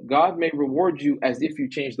God may reward you as if you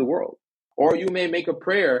change the world. Or you may make a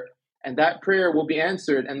prayer, and that prayer will be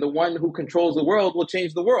answered, and the one who controls the world will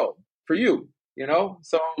change the world for you.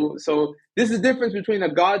 So this is the difference between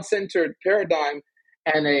a God-centered paradigm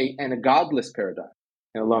and a godless paradigm.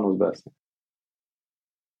 And Allah knows best.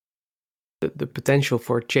 The potential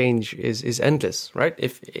for change is endless, right?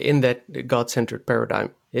 If in that God-centered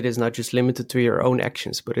paradigm, it is not just limited to your own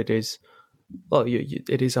actions, but it is,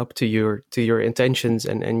 it is up to your intentions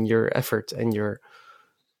and your effort and your,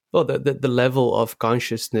 the level of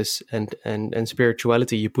consciousness and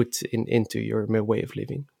spirituality you put into your way of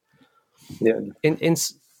living. Yeah. In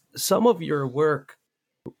some of your work,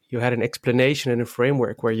 you had an explanation and a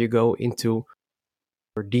framework where you go into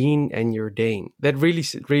your deen and your dain. That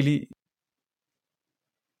really,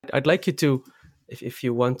 I'd like you to, if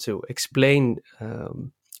you want to, explain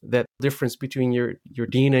that difference between your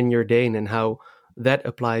deen and your dain and how that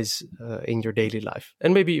applies in your daily life,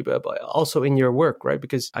 and maybe also in your work, right?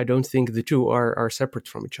 Because I don't think the two are separate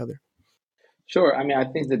from each other. Sure. I mean, I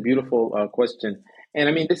think it's a beautiful question. And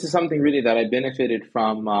I mean, this is something really that I benefited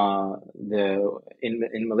from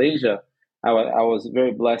in Malaysia. I was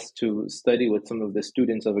very blessed to study with some of the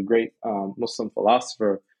students of a great Muslim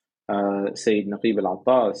philosopher, Sayyid Naqib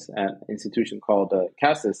al-Attas, at an institution called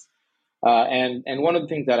CASIS. And one of the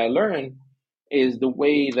things that I learned is the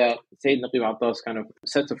way that Sayyid Naqib al-Attas kind of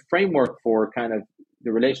sets a framework for kind of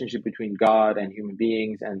the relationship between God and human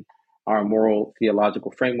beings and our moral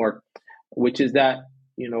theological framework, which is that,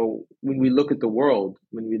 when we look at the world,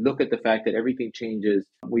 when we look at the fact that everything changes,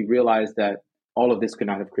 we realize that all of this could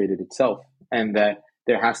not have created itself, and that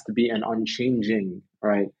there has to be an unchanging,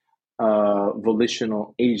 right,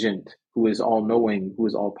 volitional agent who is all-knowing, who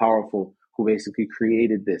is all-powerful, who basically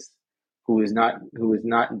created this, who is not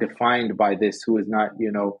defined by this, who is not,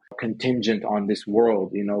 contingent on this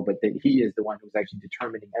world, but that he is the one who's actually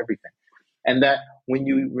determining everything. And that when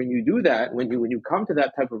you do that, when you come to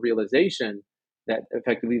that type of realization, that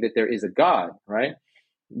effectively that there is a God, right,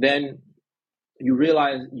 then you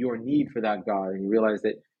realize your need for that God, and you realize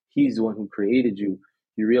that he's the one who created you.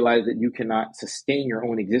 You realize that you cannot sustain your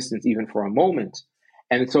own existence even for a moment.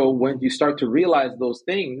 And so when you start to realize those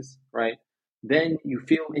things, right, then you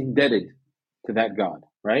feel indebted to that God,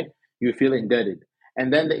 right? You feel indebted.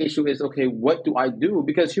 And then the issue is, okay, what do I do?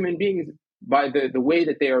 Because human beings, by the way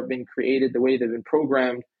that they are being created, the way they've been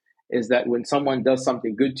programmed, is that when someone does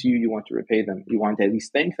something good to you, you want to repay them. You want to at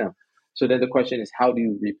least thank them. So then the question is, how do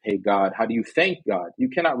you repay God? How do you thank God? You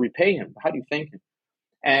cannot repay him. How do you thank him?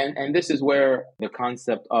 And this is where the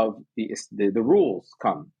concept of the rules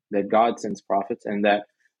come, that God sends prophets, and that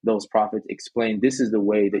those prophets explain, this is the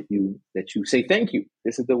way that you say thank you.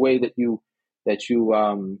 This is the way that you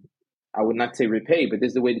I would not say repay, but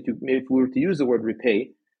this is the way that you, if we were to use the word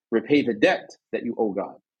repay the debt that you owe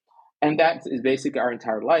God. And that is basically our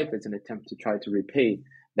entire life. It's an attempt to try to repay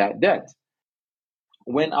that debt.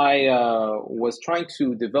 When I was trying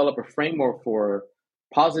to develop a framework for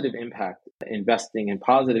positive impact investing and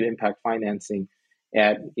positive impact financing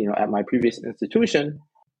at my previous institution,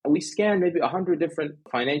 we scanned maybe 100 different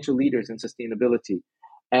financial leaders in sustainability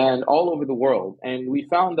and all over the world. And we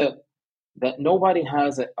found that nobody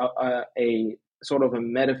has a sort of a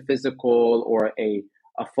metaphysical or a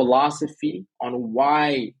philosophy on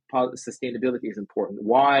why sustainability is important,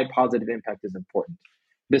 why positive impact is important,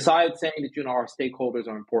 besides saying that our stakeholders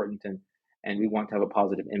are important and we want to have a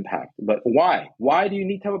positive impact. But why? Why do you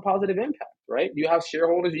need to have a positive impact, right? You have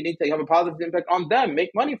shareholders, you need to have a positive impact on them,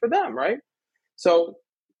 make money for them, right? So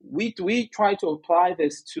we try to apply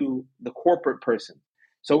this to the corporate person.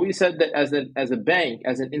 So we said that as a bank,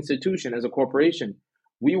 as an institution, as a corporation,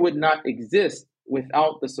 we would not exist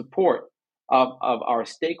without the support of our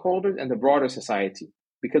stakeholders and the broader society.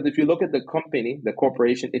 Because if you look at the company, the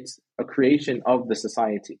corporation, it's a creation of the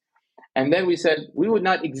society. And then we said we would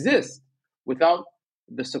not exist without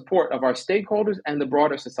the support of our stakeholders and the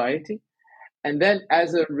broader society. And then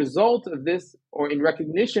as a result of this, or in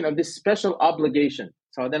recognition of this special obligation,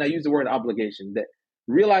 so then I use the word obligation, that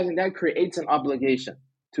realizing that creates an obligation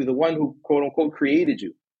to the one who, quote unquote, created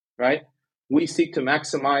you, right? We seek to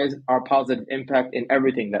maximize our positive impact in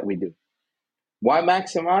everything that we do. Why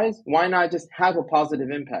maximize? Why not just have a positive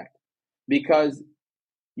impact? Because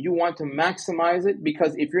you want to maximize it.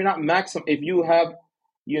 Because if you're not if you have,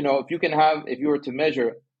 if you were to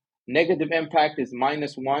measure, negative impact is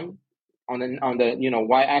 -1 on the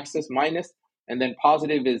y-axis, minus, and then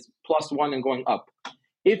positive is +1 and going up.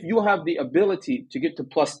 If you have the ability to get to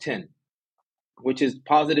 +10, which is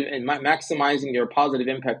positive and maximizing your positive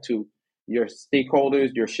impact to your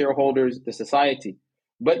stakeholders, your shareholders, the society,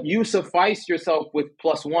 but you suffice yourself with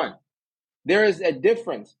 +1, there is a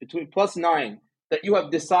difference between +9 that you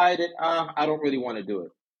have decided, I don't really want to do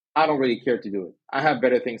it. I don't really care to do it. I have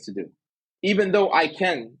better things to do. Even though I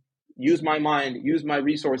can use my mind, use my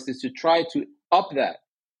resources to try to up that,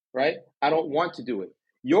 right? I don't want to do it.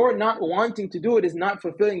 Your not wanting to do it is not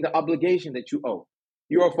fulfilling the obligation that you owe.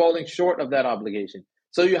 You are falling short of that obligation.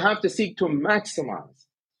 So you have to seek to maximize.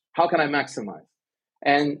 How can I maximize?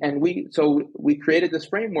 And we created this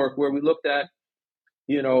framework where we looked at,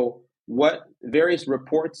 what various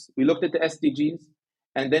reports, we looked at the SDGs,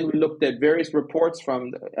 and then we looked at various reports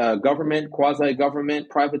from government, quasi-government,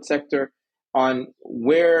 private sector, on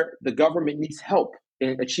where the government needs help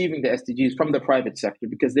in achieving the SDGs from the private sector,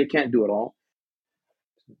 because they can't do it all.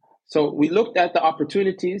 So we looked at the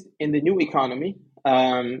opportunities in the new economy,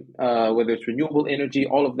 whether it's renewable energy,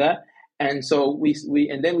 all of that. And so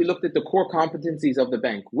and then we looked at the core competencies of the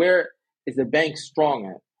bank. Where is the bank strong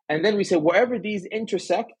at? And then we said, wherever these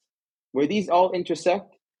intersect, where these all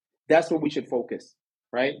intersect, that's where we should focus,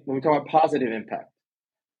 right? When we talk about positive impact,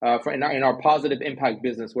 in our positive impact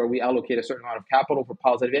business, where we allocate a certain amount of capital for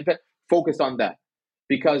positive impact, focus on that.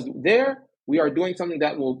 Because there we are doing something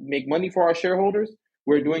that will make money for our shareholders.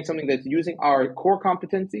 We're doing something that's using our core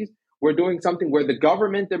competencies. We're doing something where the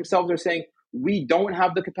government themselves are saying, we don't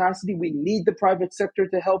have the capacity. We need the private sector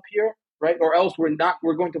to help here, right? Or else we're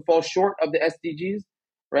going to fall short of the SDGs,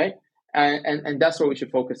 right? And that's what we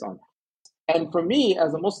should focus on. And for me,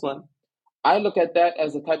 as a Muslim, I look at that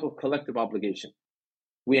as a type of collective obligation.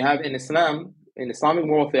 We have in Islam, in Islamic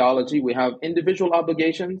moral theology, we have individual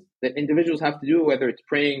obligations that individuals have to do, whether it's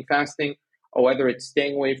praying, fasting, or whether it's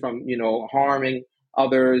staying away from, harming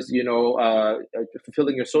others,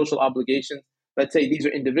 fulfilling your social obligations. Let's say these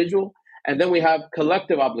are individual. And then we have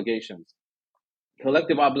collective obligations.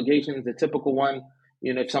 Collective obligations, the typical one,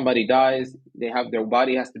 if somebody dies, their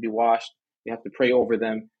body has to be washed. You have to pray over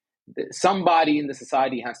them. Somebody in the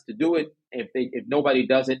society has to do it. If nobody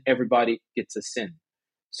does it, everybody gets a sin.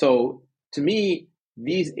 So to me,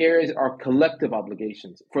 these areas are collective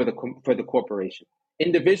obligations for the corporation.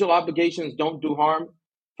 Individual obligations don't do harm,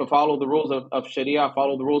 follow the rules of Sharia,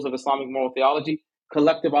 follow the rules of Islamic moral theology.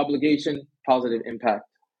 Collective obligation, positive impact.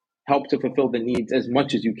 Help to fulfill the needs as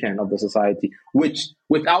much as you can of the society,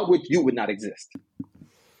 without which you would not exist.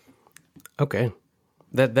 Okay,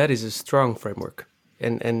 that is a strong framework,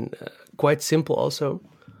 and quite simple also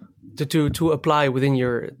to apply within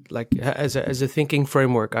your, like, as a thinking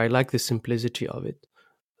framework. I like the simplicity of it.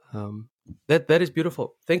 That is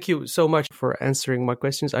beautiful. Thank you so much for answering my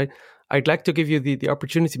questions. I'd like to give you the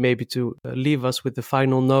opportunity maybe to leave us with the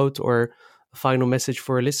final note or a final message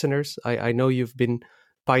for listeners. I know you've been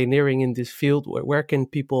pioneering in this field. Where can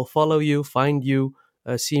people follow you, find you,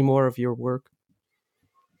 see more of your work?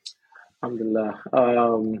 Alhamdulillah.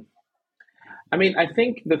 I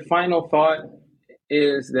think the final thought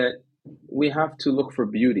is that we have to look for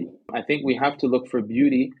beauty. I think we have to look for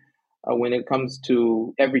beauty when it comes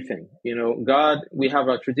to everything. God, we have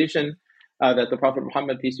a tradition that the Prophet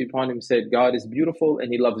Muhammad, peace be upon him, said, God is beautiful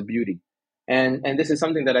and he loves beauty. And this is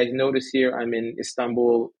something that I notice here. I'm in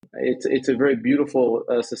Istanbul. It's a very beautiful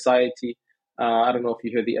society. I don't know if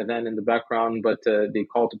you hear the adhan in the background, but the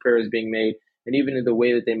call to prayer is being made. And even in the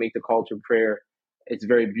way that they make the call to prayer, it's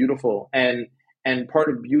very beautiful. And part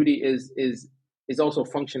of beauty is also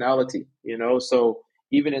functionality, So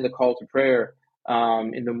even in the call to prayer,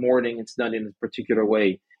 in the morning, it's done in a particular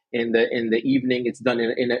way. In the evening, it's done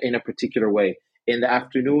in a particular way. In the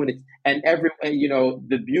afternoon,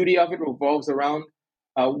 the beauty of it revolves around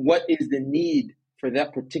what is the need for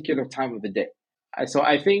that particular time of the day. So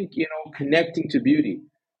I think connecting to beauty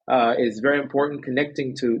is very important.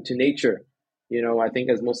 Connecting to nature. I think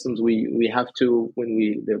as Muslims, we have to,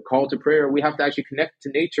 when the call to prayer, we have to actually connect to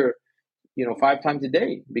nature 5 times a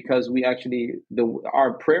day, because we actually,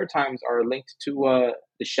 our prayer times are linked to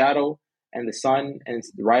the shadow and the sun and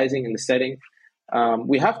the rising and the setting.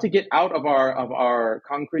 We have to get out of our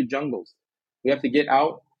concrete jungles. We have to get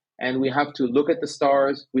out and we have to look at the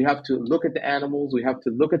stars. We have to look at the animals. We have to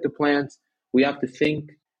look at the plants. We have to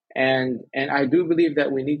think. And I do believe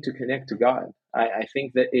that we need to connect to God. I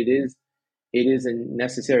think that it is a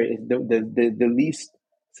necessary. The least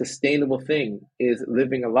sustainable thing is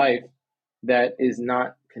living a life that is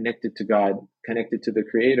not connected to God, connected to the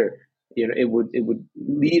Creator. It would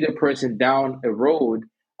lead a person down a road,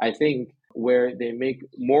 I think, where they make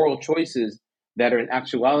moral choices that are in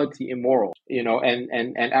actuality immoral,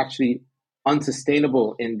 and actually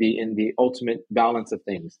unsustainable in the ultimate balance of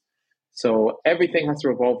things. So everything has to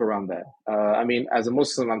revolve around that. I mean, as a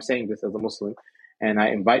Muslim, I'm saying this as a Muslim, and I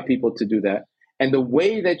invite people to do that. And the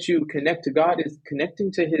way that you connect to God is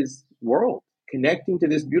connecting to His world, connecting to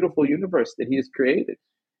this beautiful universe that He has created,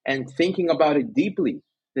 and thinking about it deeply,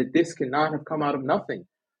 that this cannot have come out of nothing.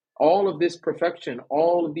 All of this perfection,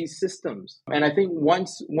 all of these systems. And I think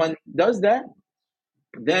once one does that,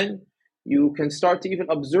 then you can start to even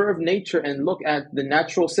observe nature and look at the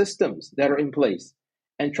natural systems that are in place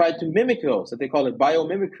and try to mimic those, that they call it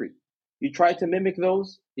biomimicry. You try to mimic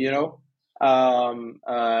those, and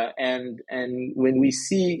when we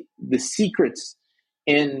see the secrets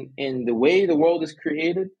in the way the world is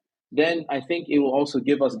created, then I think it will also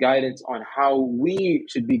give us guidance on how we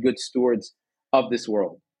should be good stewards of this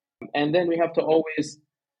world. And then we have to always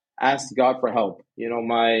ask God for help.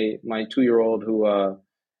 My 2-year-old who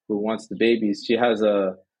wants the babies, she has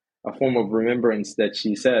a form of remembrance that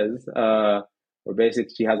she says, or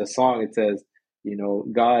basically she has a song. It says,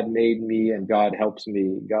 God made me and God helps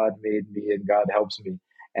me. God made me and God helps me.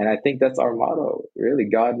 And I think that's our motto. Really,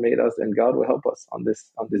 God made us and God will help us on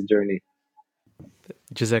this journey.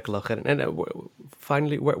 Jazakallah khairan. And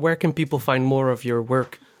finally, where can people find more of your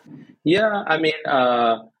work? Yeah, I mean,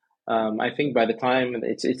 I think by the time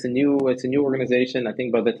it's a new organization. I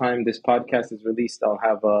think by the time this podcast is released, I'll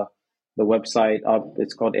have the website up.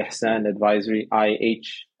 It's called Ihsan Advisory,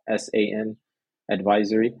 IHSAN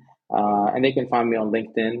Advisory, and they can find me on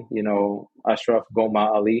LinkedIn. Ashraf Gomma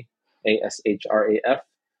Ali, ASHRAF,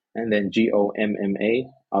 and then GOMMA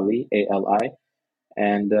Ali, ALI.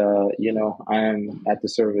 And I am at the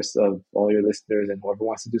service of all your listeners, and whoever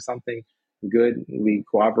wants to do something good, we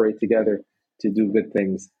cooperate together to do good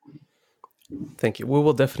things. Thank you. We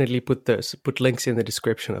will definitely put links in the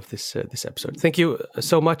description of this episode. Thank you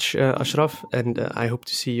so much, Ashraf, and I hope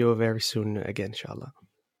to see you very soon again, inshallah.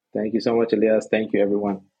 Thank you so much, Elias. Thank you,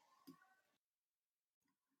 everyone.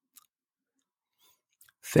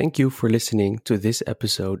 Thank you for listening to this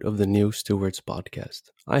episode of the New Stewards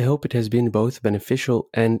podcast. I hope it has been both beneficial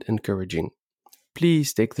and encouraging.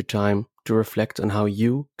 Please take the time to reflect on how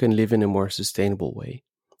you can live in a more sustainable way.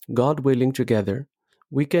 God willing, together,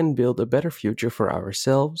 we can build a better future for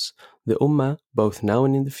ourselves, the Ummah, both now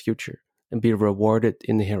and in the future, and be rewarded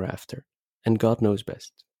in the hereafter. And God knows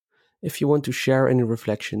best. If you want to share any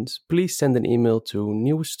reflections, please send an email to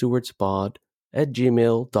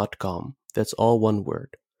newstewardspod@gmail.com. That's all one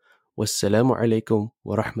word. Wassalamu alaikum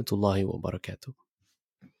wa rahmatullahi wa barakatuh.